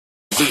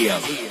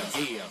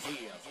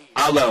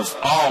I love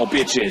all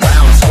bitches,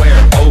 round,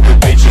 square, oval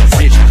bitches,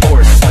 rich,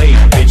 poor, slave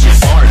bitches,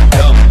 smart,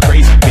 dumb,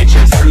 crazy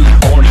bitches, true,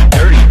 horny,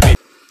 dirty bitches.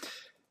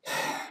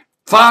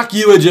 Fuck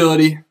you,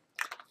 agility.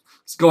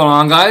 What's going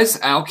on, guys?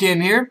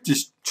 Alkan here,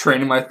 just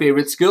training my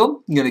favorite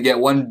skill. I'm gonna get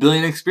 1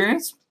 billion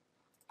experience.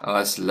 Oh,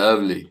 that's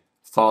lovely.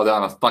 Fall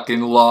down a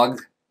fucking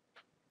log.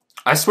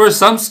 I swear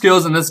some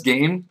skills in this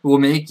game will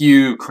make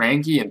you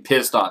cranky and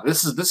pissed off.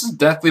 This is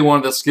definitely one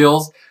of the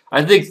skills.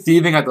 I think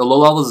thieving at the low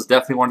levels is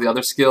definitely one of the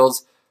other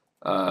skills.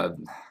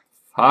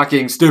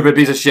 Fucking stupid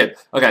piece of shit.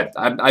 Okay,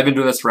 I've been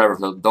doing this forever,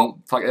 so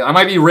don't fuck. I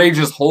might be rage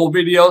this whole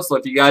video, so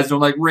if you guys don't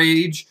like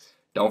rage,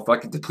 don't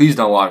fucking, please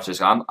don't watch this.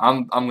 I'm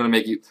gonna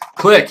make you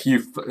click.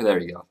 There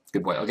you go.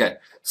 Good boy. Okay,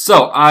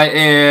 so I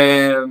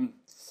am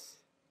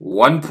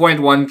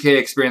 1.1k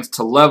experience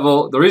to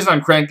level. The reason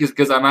I'm cranky is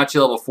because I'm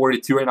actually level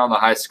 42 right now on the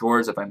high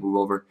scores. If I move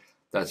over,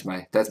 that's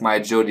my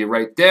agility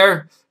right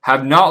there.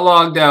 Have not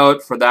logged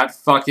out for that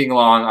fucking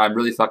long. I'm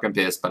really fucking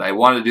pissed, but I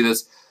wanted to do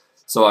this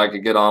so I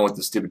could get on with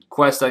the stupid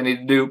quest I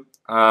need to do.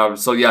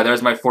 So yeah,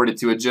 there's my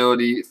 42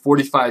 agility,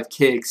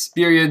 45k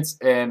experience,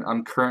 and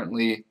I'm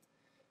currently,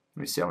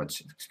 let me see how much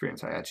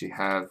experience I actually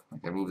have. I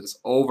can move this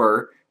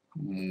over.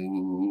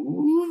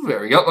 Move,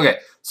 there we go. Okay,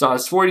 so I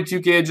was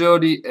 42k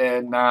agility,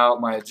 and now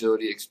my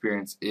agility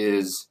experience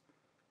is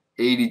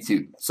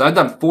 82. So I've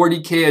done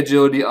 40k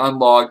agility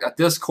unlocked. At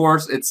this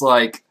course, it's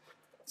like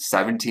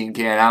 17k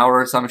an hour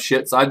or some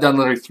shit. So I've done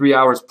literally 3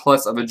 hours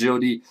plus of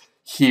agility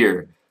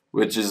here,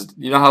 which is,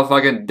 you know how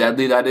fucking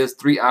deadly that is?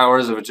 3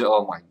 hours of agility.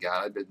 Oh my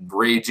god, I've been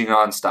raging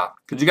non-stop.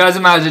 Could you guys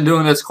imagine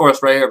doing this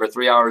course right here for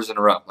 3 hours in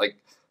a row? Like,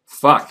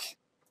 fuck.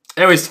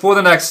 Anyways, for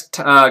the next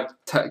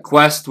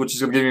quest, which is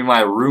going to give me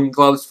my room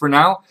gloves for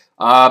now,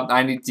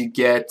 I need to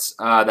get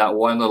that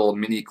one little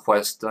mini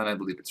quest done. I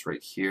believe it's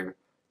right here.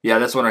 Yeah,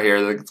 this one right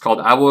here. It's called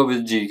Avo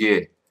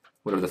Vijige.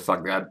 Whatever the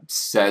fuck that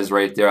says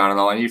right there. I don't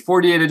know. I need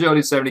 48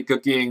 agility, 70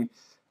 cooking,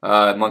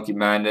 monkey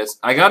madness.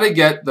 I gotta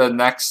get the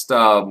next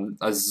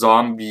a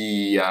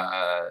zombie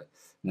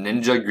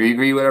ninja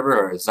Grigri, whatever,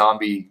 or a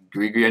zombie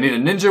Grigri. I need a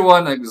ninja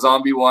one, a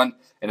zombie one,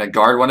 and a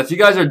guard one. If you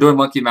guys are doing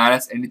monkey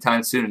madness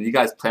anytime soon and you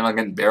guys plan on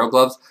getting barrel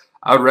gloves,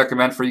 I would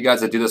recommend for you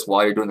guys to do this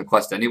while you're doing the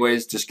quest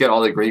anyways. Just get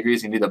all the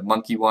Grigris. You need a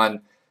monkey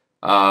one,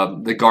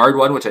 the guard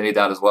one, which I need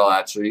that as well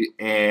actually,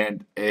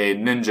 and a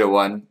ninja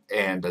one,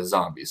 and a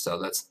zombie. So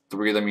that's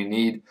 3 of them you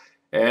need.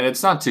 And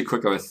it's not too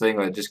quick of a thing,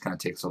 but it just kind of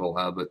takes a little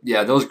while. But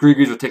yeah, those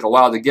Grigris will take a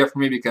while to get for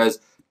me because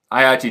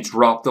I actually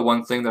dropped the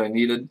one thing that I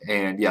needed.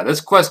 And yeah,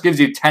 this quest gives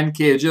you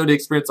 10k agility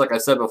experience, like I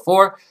said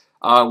before,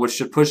 which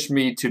should push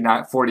me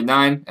to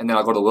 49. And then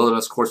I'll go to the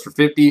wilderness course for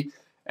 50.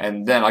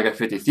 And then I'll get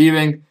 50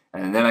 thieving.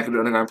 And then I can do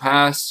underground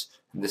pass.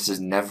 And this is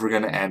never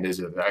going to end, is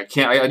it? I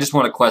just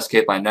want a quest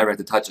cape. I never have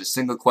to touch a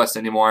single quest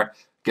anymore.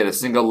 Get a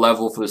single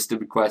level for the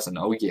stupid quest. And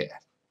oh yeah.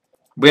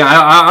 But yeah,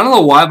 I don't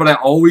know why, but I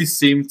always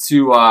seem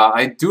to,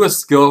 I do a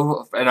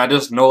skill, and I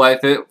just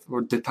no-life it,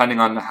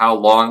 depending on how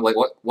long, like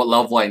what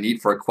level I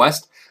need for a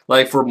quest.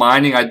 Like for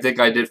mining, I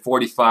think I did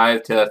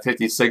 45 to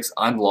 56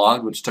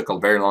 unlogged, which took a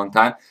very long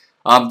time.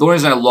 The only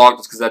reason I logged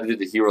was because I had to do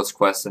the heroes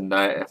quest, and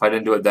if I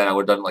didn't do it then, I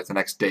would have done it like the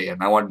next day,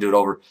 and I wanted to do it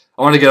over.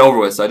 I wanted to get over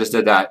with, so I just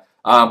did that.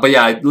 But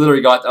yeah, I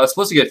literally I was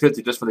supposed to get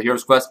 50 just for the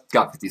heroes quest,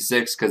 got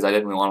 56 because I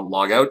didn't really want to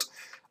log out.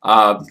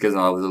 Because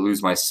I was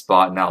lose my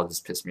spot and that'll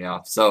just piss me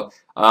off. So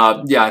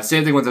yeah,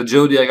 same thing with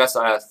agility. I guess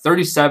I had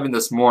 37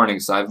 this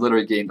morning, so I've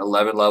literally gained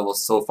 11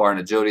 levels so far in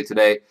agility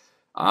today.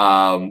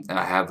 And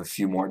I have a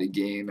few more to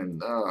gain, and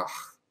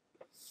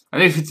I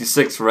need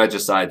 56 for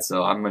regicide,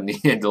 so I'm gonna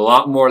need a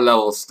lot more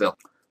levels still.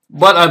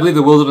 But I believe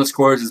the wilderness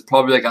course is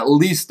probably like at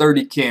least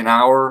 30k an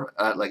hour.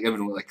 Like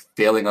even like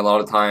failing a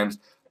lot of times,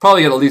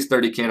 probably get at least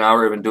 30k an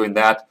hour even doing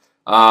that.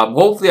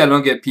 Hopefully I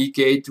don't get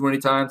PK'd too many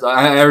times.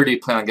 I already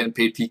plan on getting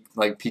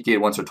PK'd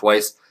once or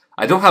twice.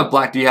 I don't have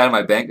black D-hide in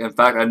my bank. In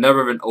fact, I've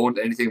never even owned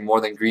anything more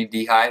than green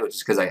D-hide, which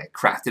is because I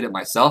crafted it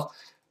myself.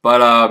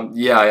 But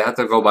yeah, I have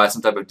to go buy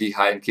some type of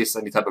D-hide in case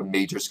any type of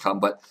majors come.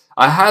 But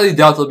I highly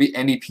doubt there'll be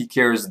any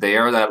PKers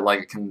there that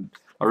like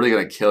are really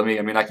gonna kill me.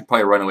 I mean, I can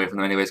probably run away from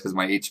them anyways because of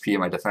my HP and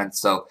my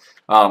defense. So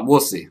we'll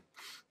see.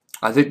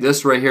 I think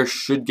this right here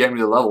should get me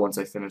to the level once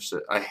I finish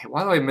it.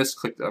 Why do I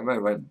misclick? I might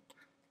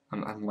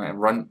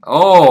run.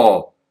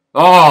 Oh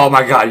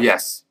my god,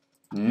 yes.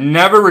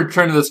 Never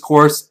return to this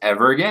course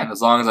ever again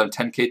as long as I'm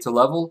 10k to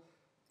level.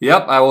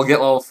 Yep, I will get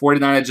level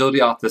 49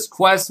 agility off this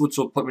quest, which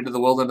will put me to the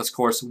wilderness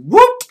course.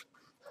 Whoop!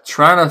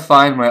 Trying to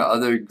find my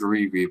other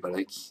Grigri, but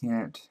I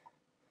can't.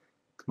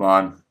 Come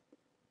on.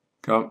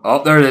 Come.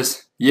 Oh, there it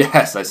is.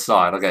 Yes, I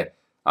saw it. Okay.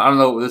 I don't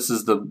know. This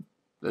is the.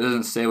 It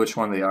doesn't say which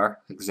one they are.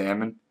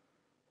 Examine.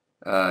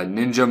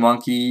 Ninja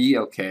monkey.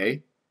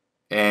 Okay.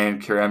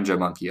 And Karamja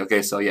monkey.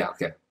 Okay, so yeah.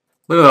 Okay.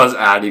 Look at those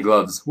Addy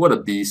gloves. What a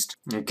beast.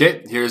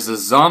 Okay, here's the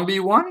zombie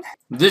one.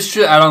 This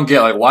shit I don't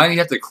get. Like, why do you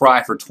have to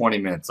cry for 20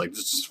 minutes? Like,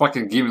 just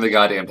fucking give me the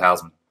goddamn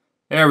talisman.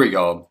 There we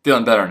go.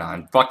 Feeling better now.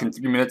 In fucking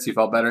 3 minutes, you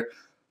felt better.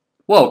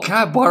 Whoa, can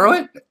I borrow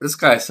it? This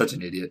guy is such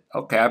an idiot.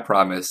 Okay, I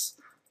promise.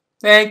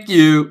 Thank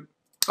you.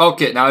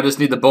 Okay, now I just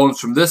need the bones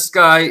from this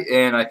guy,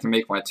 and I can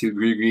make my 2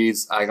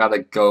 Greegrees. I gotta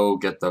go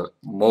get the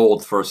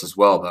mold first as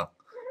well, though.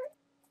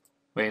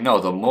 Wait, no,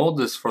 the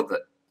mold is for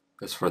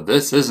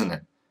this, isn't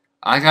it?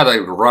 I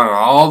gotta run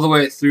all the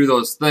way through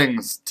those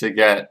things to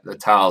get the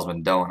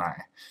talisman, don't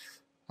I?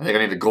 I think I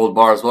need a gold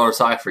bar as well, or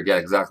so I forget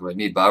exactly what I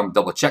need, but I'm gonna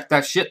double check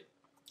that shit.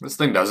 This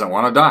thing doesn't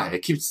want to die.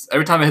 It keeps,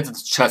 every time it hits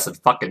its chest, it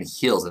fucking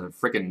heals, and it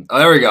freaking, oh,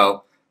 there we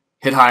go.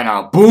 Hit high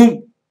now.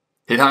 Boom!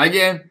 Hit high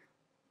again.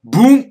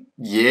 Boom!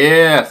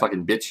 Yeah,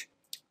 fucking bitch.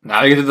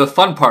 Now we get to the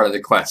fun part of the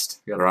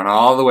quest. You gotta run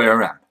all the way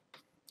around.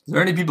 Is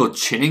there any people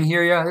chinning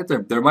here yet? I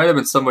think there might have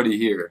been somebody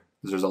here,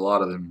 because there's a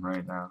lot of them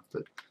right now.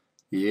 But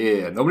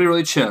yeah, nobody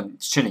really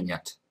chinning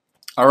yet.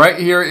 Alright,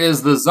 here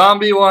is the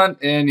zombie one,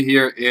 and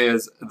here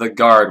is the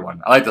guard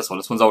one. I like this one.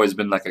 This one's always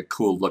been like a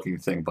cool looking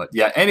thing. But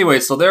yeah, anyway,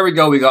 so there we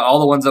go. We got all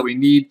the ones that we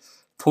need.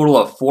 Total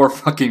of 4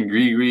 fucking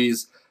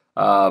Greegrees.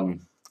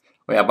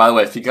 Yeah, by the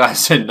way, if you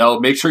guys didn't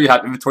know, make sure you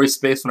have inventory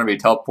space whenever you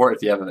teleport.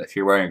 If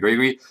you're wearing a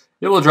Greegree,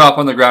 it will drop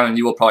on the ground and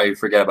you will probably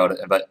forget about it.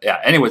 But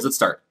yeah, anyways, let's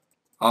start.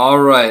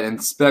 Alright,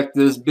 inspect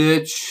this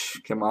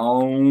bitch. Come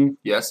on.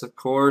 Yes, of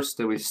course.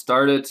 Did we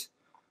start it?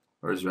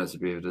 Where's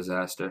Recipe of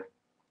Disaster?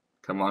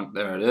 Come on,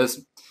 there it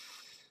is.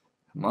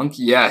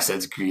 Monkey, yes,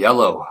 it's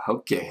yellow.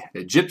 Okay,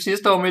 the gypsy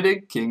is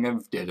Dominic, king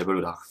of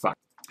fuck.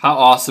 How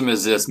awesome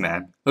is this,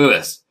 man? Look at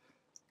this.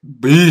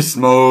 Beast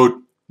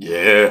mode.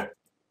 Yeah.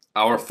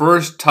 Our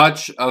first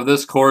touch of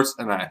this course,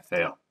 and I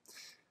fail.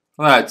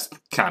 Well, that's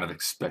kind of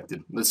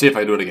expected. Let's see if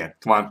I do it again.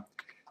 Come on.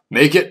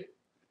 Make it.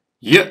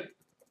 Yep.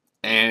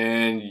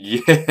 And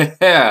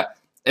yeah.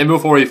 And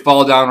before we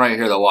fall down right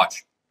here, though,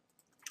 watch.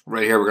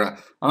 Right here,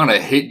 I'm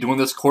gonna hate doing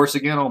this course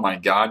again. Oh my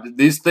god.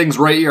 These things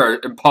right here are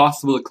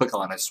impossible to click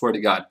on, I swear to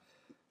god.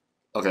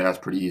 Okay, that's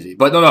pretty easy.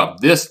 But no,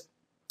 this.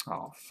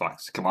 Oh, fuck.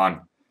 Come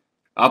on.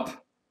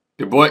 Up.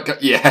 Good boy.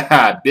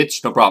 Yeah,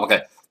 bitch. No problem.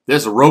 Okay.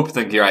 This rope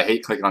thing here, I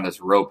hate clicking on this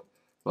rope.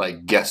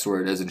 Like, guess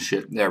where it is and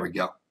shit. There we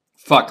go.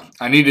 Fuck.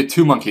 I needed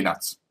 2 monkey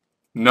nuts.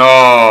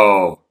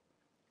 No.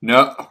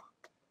 No.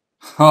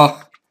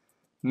 Oh.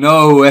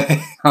 No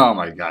way. Oh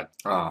my god.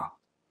 Oh.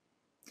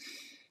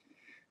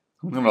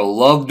 I'm gonna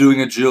love doing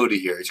agility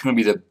here. It's gonna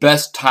be the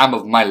best time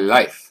of my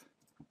life.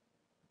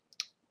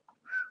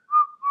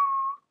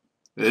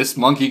 This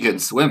monkey can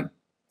swim.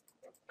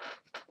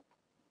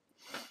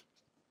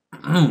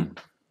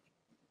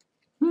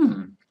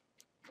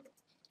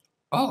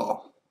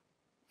 Oh.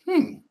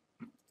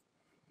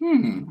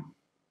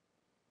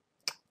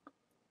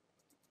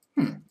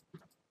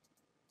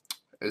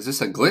 Is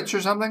this a glitch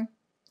or something?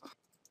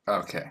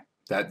 Okay.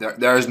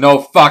 There is no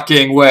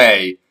fucking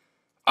way.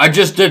 I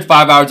just did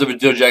 5 hours of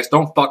agility.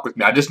 Don't fuck with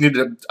me. I just need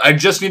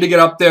to get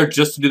up there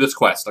just to do this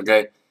quest,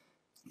 okay?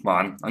 Come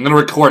on. I'm gonna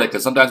record it,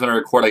 because sometimes when I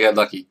record I get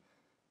lucky.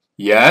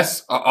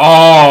 Yes?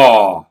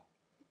 Oh!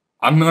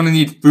 I'm gonna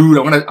need food.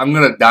 I'm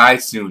gonna die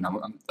soon.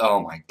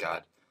 Oh my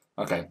god.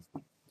 Okay.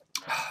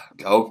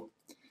 Go.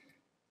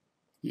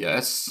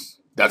 Yes.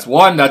 That's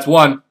 1. That's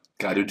 1.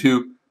 Gotta do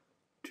 2.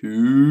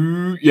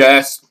 2.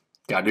 Yes.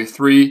 Gotta do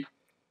 3.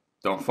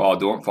 Don't fall.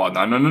 Don't fall.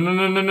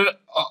 No.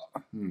 Oh.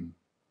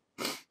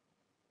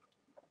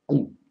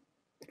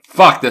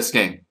 Fuck this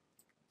game.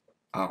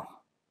 Oh.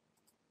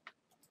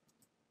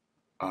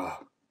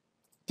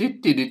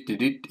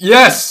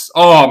 Yes!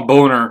 Oh, I'm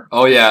boner.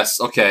 Oh, yes.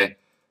 Okay.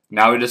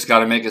 Now we just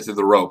gotta make it through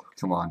the rope.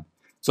 Come on.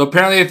 So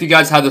apparently if you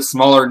guys had the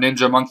smaller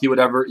ninja monkey,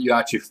 whatever, you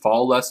actually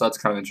fall less. So that's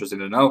kind of interesting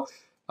to know.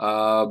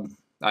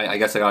 I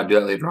guess I gotta do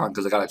that later on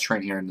because I gotta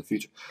train here in the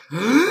future.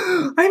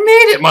 I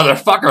made it,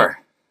 motherfucker!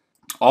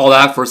 All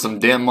that for some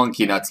damn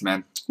monkey nuts,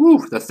 man.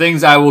 Whew, the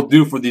things I will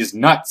do for these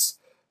nuts.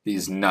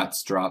 These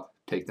nuts drop.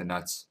 Take the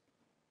nuts.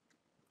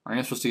 Aren't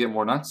you supposed to get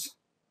more nuts?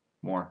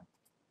 More.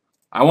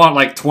 I want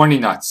like 20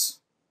 nuts.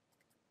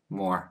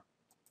 More.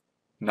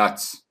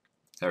 Nuts.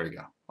 There we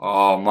go.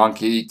 Oh,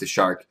 monkey, eat the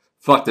shark.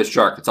 Fuck the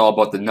shark. It's all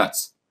about the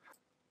nuts.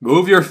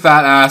 Move your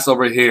fat ass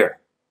over here.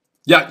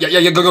 Yeah,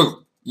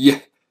 go. Yeah.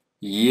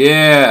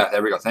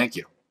 There we go. Thank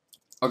you.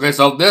 Okay,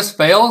 so if this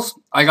fails,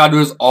 I gotta do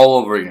this all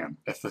over again.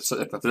 If this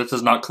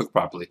is not cooked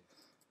properly.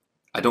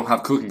 I don't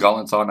have cooking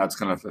gauntlets on. That's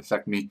gonna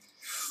affect me.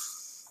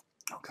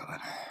 Oh, God.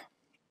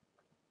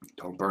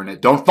 Don't burn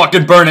it. Don't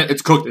fucking burn it.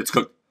 It's cooked. It's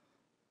cooked.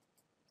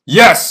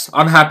 Yes!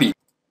 I'm happy.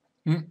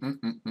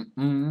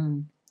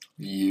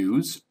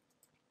 Use.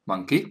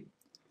 Monkey.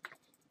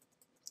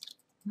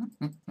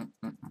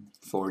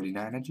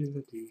 49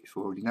 agility.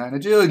 49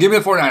 agility. Give me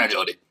a 49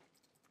 agility.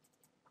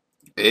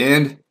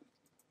 And.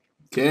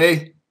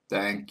 Okay.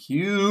 Thank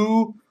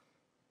you.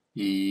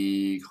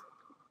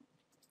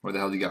 Where the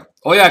hell did he go?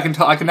 Oh yeah,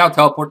 I can now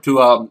teleport to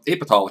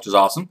Apatow, which is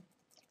awesome.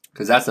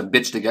 Because that's a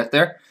bitch to get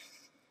there.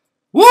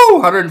 Woo!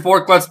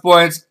 104 quest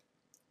points.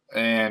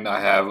 And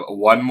I have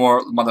 1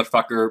 more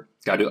motherfucker.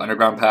 Gotta do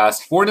underground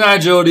pass. 49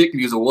 agility. Can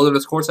use a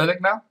wilderness course, I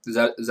think, now. Is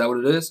that what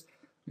it is?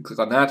 Click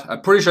on that.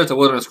 I'm pretty sure it's a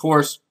wilderness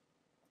course.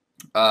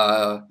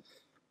 High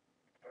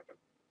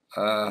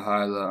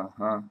low,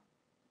 huh?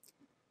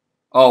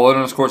 Oh,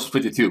 wilderness course is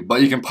 52.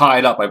 But you can pie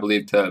it up, I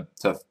believe, to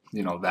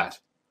you know, that.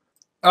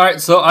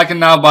 Alright, so I can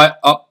now buy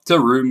up to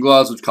Rune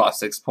Gloves, which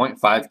cost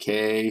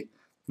 6.5k.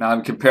 Now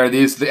I compare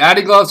these to the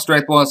Addy Gloves.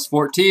 Strength bonus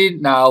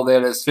 14. Now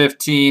that is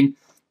 15.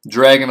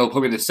 Dragon will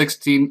put me to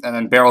 16. And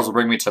then Barrels will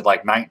bring me to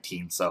like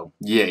 19. So,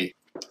 yay.